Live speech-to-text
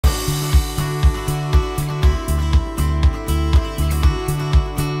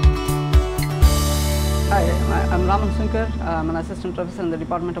Ramanjulu Sunkar. I'm an assistant professor in the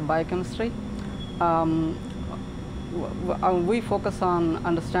Department of Biochemistry. We focus on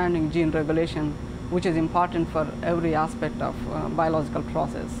understanding gene regulation, which is important for every aspect of biological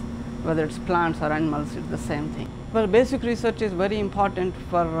process. Whether it's plants or animals, it's the same thing. Well, basic research is very important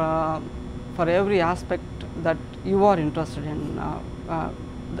for every aspect that you are interested in,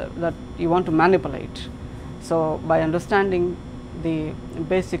 that you want to manipulate. So, by understanding the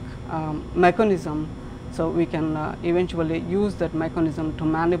basic mechanism, so we can eventually use that mechanism to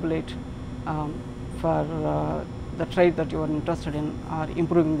manipulate for the trait that you are interested in, or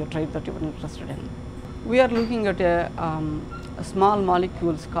improving the trait that you are interested in. We are looking at small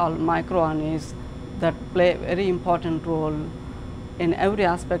molecules called microRNAs that play a very important role in every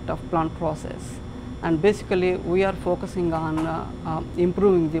aspect of plant process, and basically we are focusing on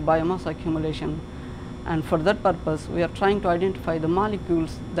improving the biomass accumulation. And for that purpose, we are trying to identify the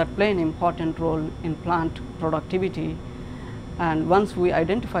molecules that play an important role in plant productivity. And once we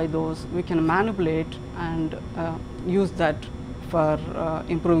identify those, we can manipulate and use that for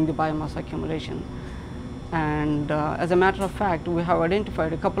improving the biomass accumulation. And as a matter of fact, we have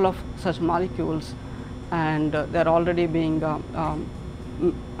identified a couple of such molecules, and they are already being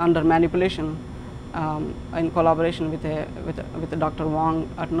under manipulation in collaboration with Dr. Wang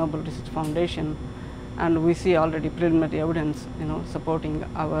at Nobel Research Foundation. And we see already preliminary evidence, supporting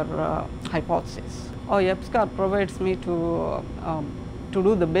our hypothesis. EPSCoR provides me to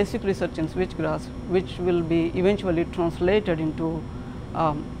do the basic research in switchgrass, which will be eventually translated into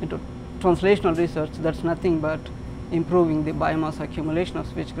translational research. That's nothing but improving the biomass accumulation of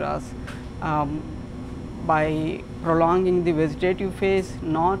switchgrass by prolonging the vegetative phase,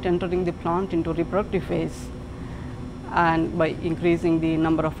 not entering the plant into reproductive phase, and by increasing the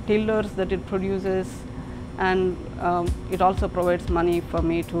number of tillers that it produces. And it also provides money for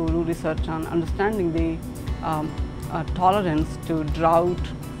me to do research on understanding the tolerance to drought,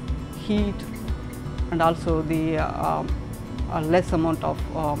 heat, and also the less amount of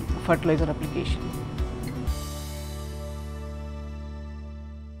fertilizer application.